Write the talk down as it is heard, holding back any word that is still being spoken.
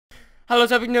Hello,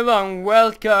 it's EpicNibla and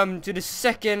welcome to the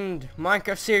second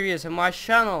Minecraft series on my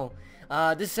channel.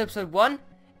 This is episode 1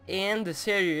 and the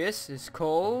series is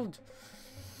called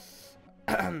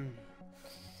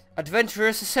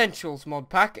Adventurous Essentials mod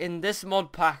pack. In this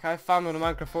mod pack I found on the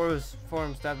Minecraft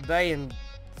forums the other day and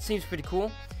it seems pretty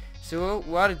cool. So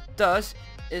what it does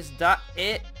is that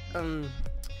it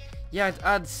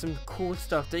adds some cool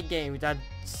stuff to the game. It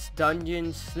adds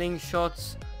dungeons,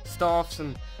 slingshots, staffs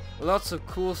and lots of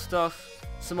cool stuff,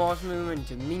 smart movement,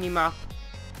 a mini map,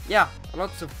 yeah,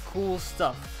 lots of cool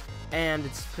stuff, and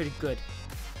it's pretty good.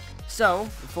 So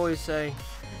before you say,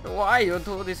 why you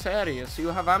do this area, so you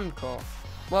have Amco?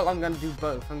 Well, I'm gonna do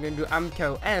both. I'm gonna do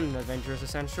Amco and Adventurous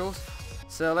Essentials.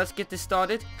 So let's get this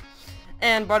started.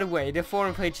 And by the way, the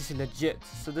forum page is legit,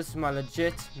 so this is my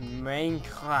legit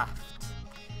Minecraft.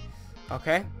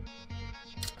 Okay,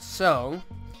 so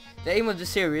the aim of the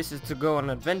series is to go on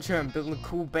an adventure and build a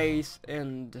cool base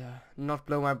and not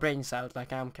blow my brains out like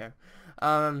Amco.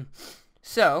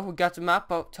 So we got the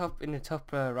map up top in the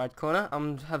top right corner.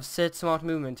 Have set smart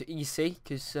movement to easy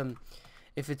because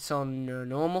if it's on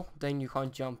normal, then you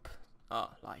can't jump.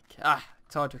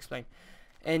 It's hard to explain.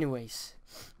 Anyways,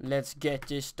 let's get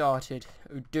this started.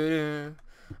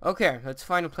 Okay, let's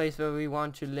find a place where we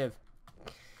want to live.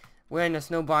 We're in a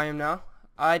snow biome now.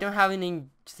 I don't have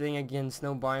anything against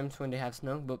snow biomes when they have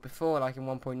snow, but before, like in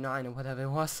 1.9 or whatever it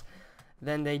was,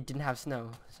 then they didn't have snow.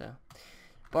 So,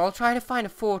 but I'll try to find a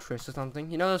fortress or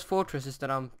something. You know those fortresses that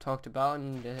I'm talked about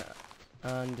in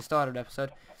the start of the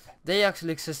episode? They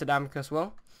actually exist at Amico as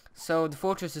well. So the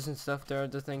fortresses and stuff, they're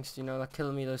the things, you know, that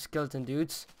kill me, those skeleton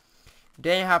dudes.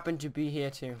 They happen to be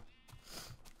here too.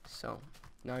 So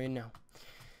now you know.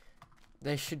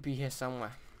 They should be here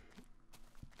somewhere.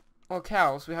 Or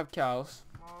cows. We have cows.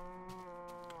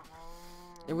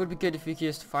 It would be good if we could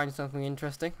just find something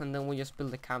interesting and then we just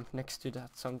build a camp next to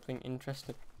that something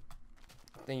interesting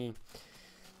thingy.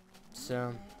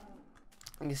 So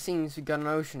it seems we got an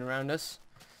ocean around us,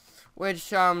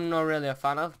 which I'm not really a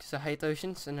fan of because I hate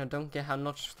oceans and I don't get how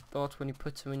much thought when you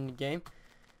put them in the game.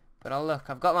 But I'll look.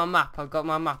 I've got my map. I've got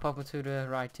my map up to the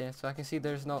right here, so I can see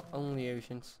there's not only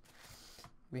oceans.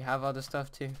 We have other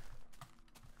stuff too.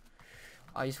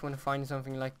 I just want to find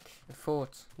something like a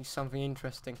fort, something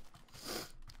interesting.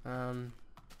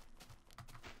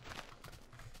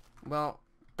 Well,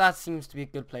 that seems to be a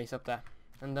good place up there,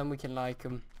 and then we can like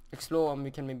explore and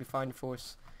we can maybe find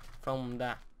forts from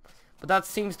there. But that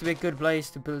seems to be a good place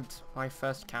to build my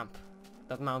first camp.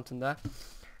 That mountain there.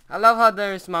 I love how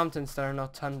there's mountains that are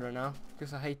not tundra now,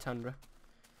 because I hate tundra.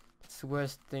 It's the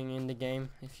worst thing in the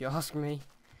game, if you ask me.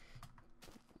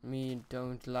 Me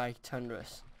don't like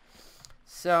tundras.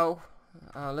 So,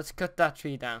 let's cut that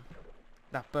tree down.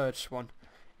 That birch one.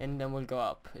 And then we'll go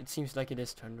up. It seems like it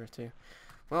is tundra too.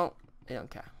 Well, I don't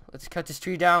care. Let's cut this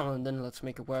tree down and then let's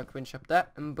make a workbench up there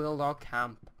and build our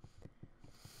camp.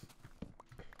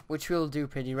 Which we'll do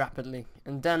pretty rapidly.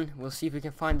 And then we'll see if we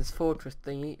can find this fortress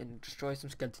thingy and destroy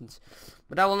some skeletons.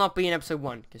 But that will not be in episode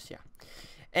 1, because yeah.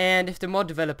 And if the mod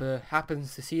developer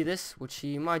happens to see this, which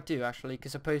he might do actually,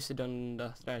 because I posted on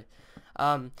the thread.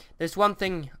 There's one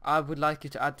thing I would like you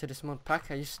to add to this mod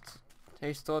pack. I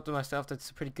just thought to myself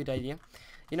that's a pretty good idea.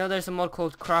 You know, there's a mod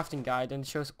called Crafting Guide and it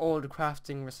shows all the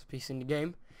crafting recipes in the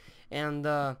game. And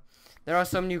there are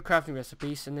some new crafting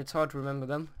recipes and it's hard to remember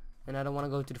them. And I don't want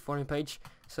to go to the forum page.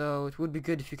 So it would be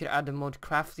good if you could add the mod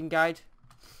Crafting Guide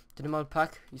to the mod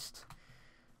pack.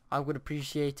 I would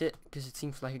appreciate it because it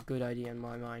seems like a good idea in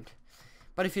my mind.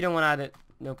 But if you don't want to add it,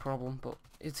 no problem. But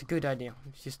it's a good idea.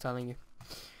 I'm just telling you.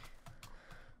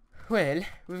 Well,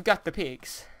 we've got the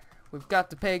pigs. We've got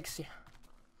the pigs. Yeah.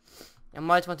 I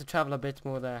might want to travel a bit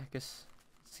more there because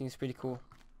it seems pretty cool.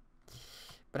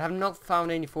 But I have not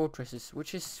found any fortresses,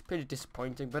 which is pretty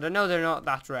disappointing. But I know they're not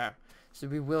that rare. So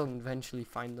we will eventually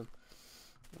find them.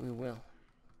 We will.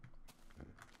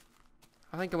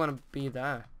 I think I want to be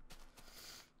there.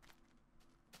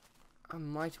 I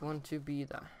might want to be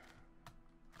there.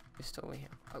 Just over here.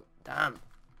 Oh, damn.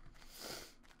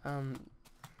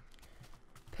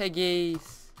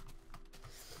 Piggies.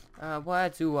 Where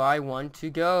do I want to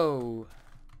go?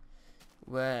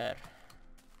 Where?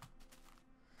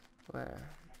 I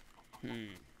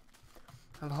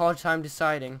have a hard time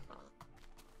deciding.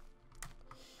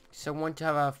 So I want to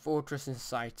have a fortress in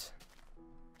sight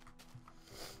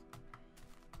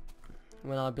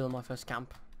when I build my first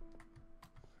camp.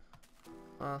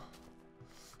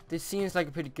 This seems like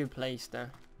a pretty good place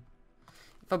there.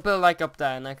 If I build like up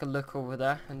there and I can look over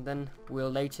there, and then we'll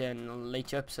later in a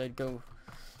later episode go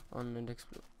on and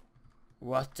explore.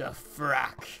 What the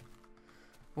frack?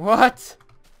 What?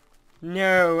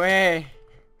 No way.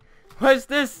 What's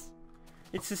this?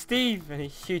 It's a Steve, and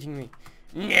he's shooting me.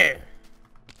 No.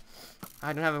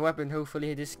 I don't have a weapon.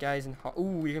 Hopefully this guy's in hot. Ooh,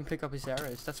 we can pick up his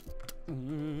arrows. That's...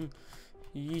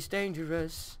 he's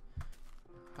dangerous.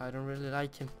 I don't really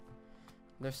like him.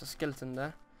 There's a skeleton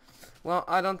there. Well,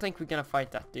 I don't think we're gonna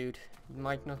fight that dude. It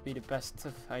might not be the best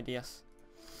of ideas.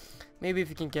 Maybe if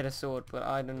we can get a sword, but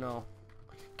I don't know.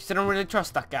 Because I don't really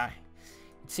trust that guy.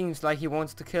 It seems like he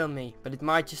wants to kill me, but it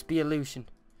might just be illusion.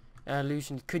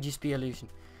 Illusion. It could just be illusion.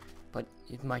 But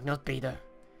it might not be though.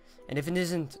 And if it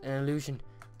isn't an illusion,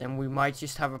 then we might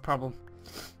just have a problem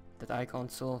that I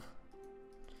can't solve.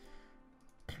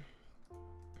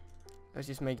 Let's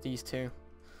just make these two.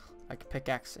 Like a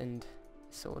pickaxe and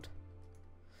sword.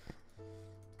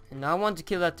 And I want to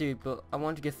kill that dude, but I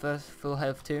want to get first full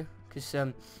health too. Because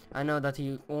I know that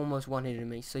he almost one-hitted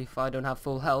me. So if I don't have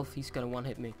full health, he's going to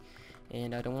one-hit me.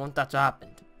 And I don't want that to happen.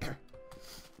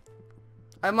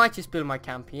 I might just build my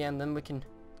camp here and then we can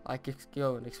like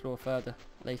go and explore further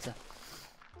later.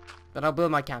 But I'll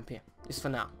build my camp here, just for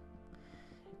now.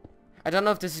 I don't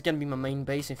know if this is going to be my main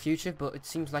base in future, but it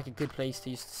seems like a good place to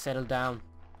just settle down.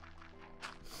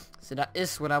 So that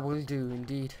is what I will do,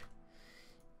 indeed.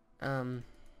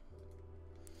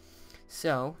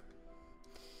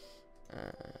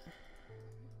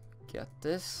 Get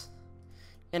this.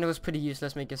 And it was pretty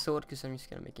useless make a sword, because I'm just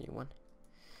going to make a new one.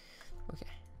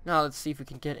 Okay, now let's see if we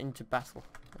can get into battle.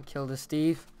 And kill this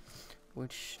Steve,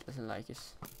 which doesn't like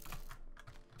us.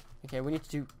 Okay, we need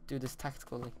to do this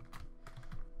tactically.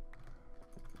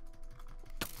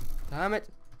 Damn it!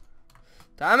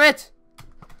 Damn it!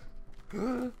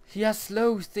 He has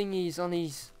slow thingies on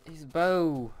his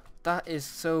bow. That is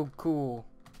so cool.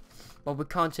 But we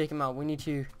can't take him out. We need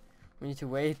to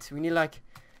wait. We need like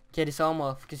get his armor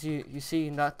off, because you see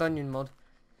in that dungeon mod,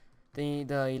 they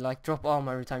like drop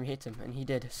armor every time you hit him, and he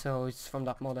did. So it's from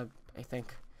that mod, I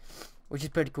think, which is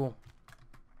pretty cool.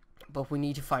 But we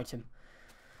need to fight him.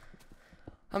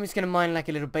 I'm just gonna mine like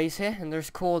a little base here, and there's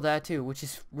coal there too, which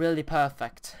is really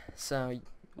perfect. So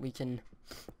we can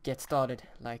get started,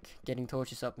 like getting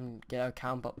torches up and get our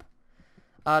camp up.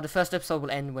 The first episode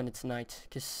will end when it's night,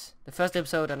 because the first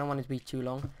episode I don't want it to be too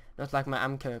long, not like my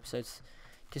Amco episodes,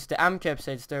 because the Amco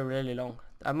episodes, they're really long.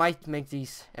 I might make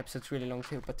these episodes really long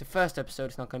too, but the first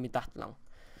episode is not gonna be that long.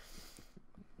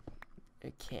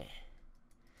 Okay,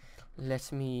 let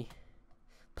me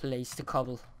place the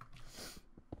cobble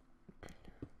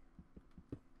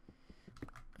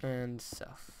and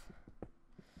stuff.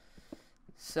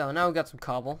 So now we got some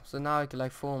cobble, so now I can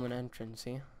like form an entrance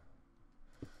here.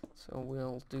 So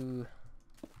we'll do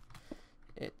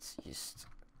it just,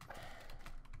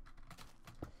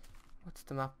 what's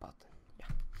the map button?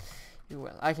 Yeah,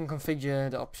 well, I can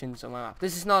configure the options on my map.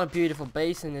 This is not a beautiful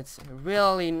base, and it's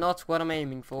really not what I'm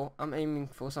aiming for. I'm aiming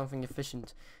for something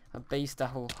efficient, a base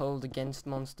that will hold against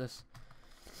monsters.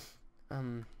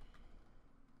 Well,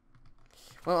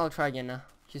 I'll try again now.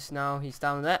 Just now he's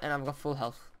down there, and I've got full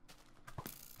health.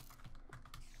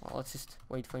 Well, let's just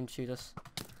wait for him to shoot us.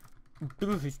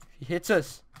 He hits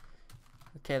us.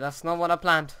 Okay, that's not what I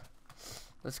planned.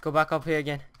 Let's go back up here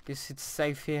again, because it's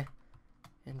safe here,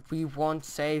 and we want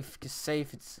safe, because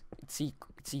safe it's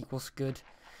equals good.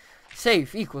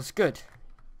 Safe equals good.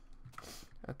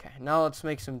 Okay, now let's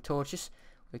make some torches.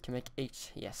 We can make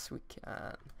 8. Yes, we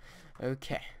can.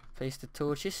 Okay, place the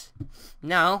torches.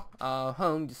 Now our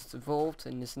home just evolved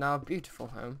and is now a beautiful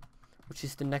home, which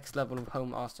is the next level of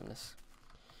home awesomeness.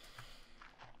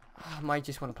 I might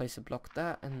just want to place a block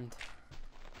there, and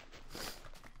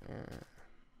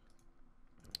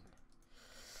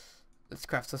let's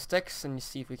craft some sticks and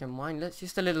see if we can mine. Let's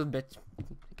just a little bit,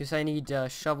 because I need a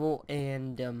shovel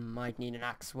and might need an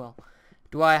axe. Well,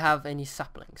 do I have any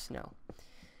saplings? No.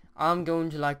 I'm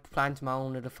going to like plant my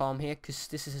own little farm here, because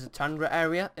this is a tundra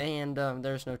area and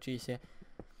there's no trees here.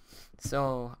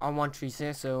 So I want trees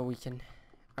here so we can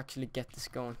actually get this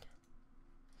going.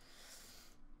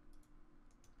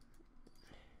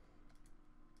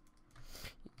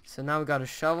 So now we got a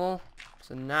shovel.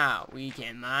 So now we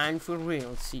can mine for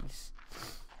realsies.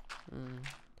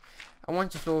 I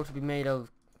want the floor to be made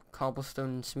of cobblestone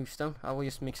and smooth stone. I will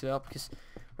just mix it up, because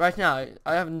right now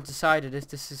I haven't decided if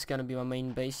this is gonna be my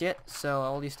main base yet. So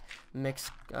I'll just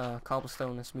mix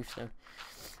cobblestone and smooth stone.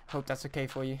 Hope that's okay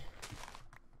for you.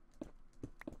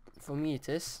 For me it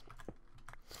is.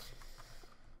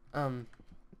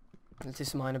 Let's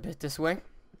just mine a bit this way.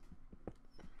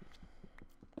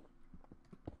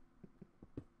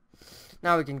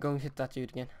 Now we can go and hit that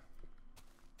dude again.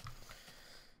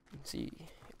 Let's see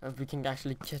if we can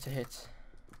actually get a hit.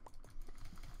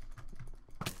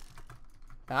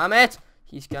 Damn it!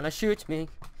 He's gonna shoot me.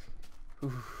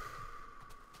 Oof.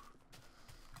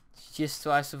 just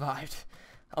so I survived.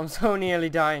 I'm so nearly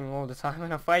dying all the time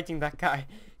when I'm fighting that guy.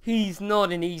 He's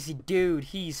not an easy dude.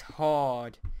 He's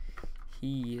hard.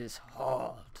 He is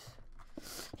hard.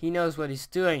 He knows what he's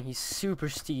doing. He's Super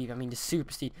Steve. I mean the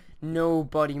Super Steve.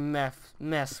 Nobody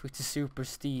mess with the Super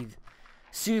Steve.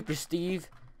 Super Steve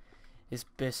is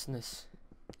business.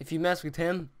 If you mess with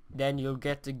him, then you'll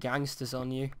get the gangsters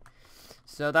on you.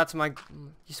 So that's my...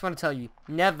 just want to tell you,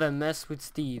 never mess with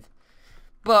Steve.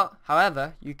 But,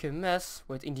 however, you can mess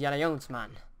with Indiana Jones,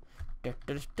 man.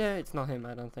 It's not him,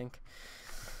 I don't think.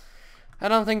 I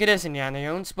don't think it is Indiana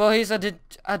Jones, but he's an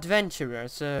adventurer,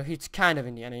 so he's kind of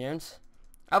Indiana Jones.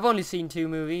 I've only seen 2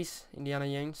 movies, Indiana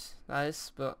Jones, that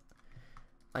is, but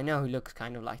I know he looks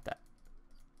kind of like that.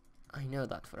 I know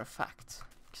that for a fact,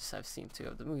 because I've seen 2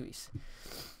 of the movies.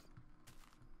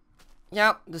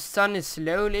 Yeah, the sun is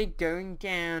slowly going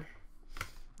down,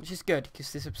 which is good,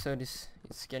 because this episode is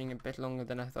getting a bit longer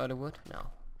than I thought it would. No,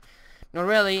 not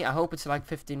really. I hope it's like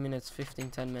 10 minutes.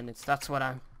 That's what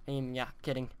I'm aiming at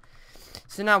getting.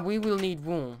 So now we will need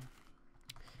wool,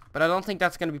 but I don't think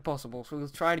that's going to be possible, so we'll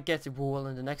try to get the wool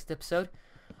in the next episode.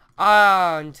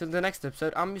 Until the next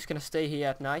episode, I'm just going to stay here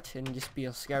at night and just be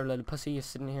a scary little pussy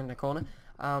just sitting here in the corner.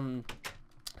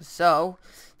 So,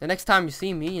 the next time you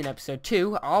see me in episode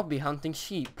 2, I'll be hunting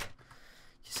sheep.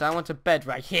 So I want a bed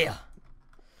right here.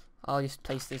 I'll just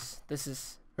place this. This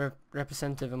is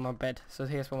representative of my bed. So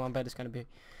here's where my bed is going to be.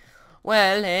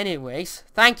 Well, anyways,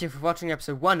 thank you for watching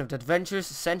episode 1 of the Adventurous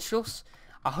Essentials.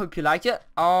 I hope you like it.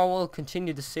 I will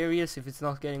continue the series if it's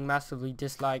not getting massively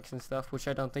dislikes and stuff, which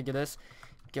I don't think it is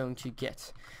going to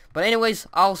get. But anyways,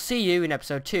 I'll see you in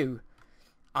episode 2.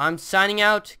 I'm signing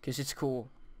out because it's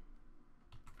cool.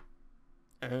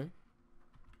 There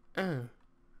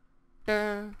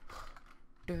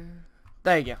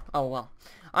you go. Oh well.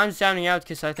 I'm signing out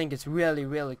because I think it's really,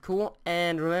 really cool.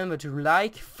 And remember to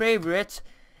like, favorite,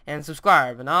 and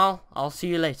subscribe. And I'll see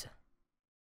you later.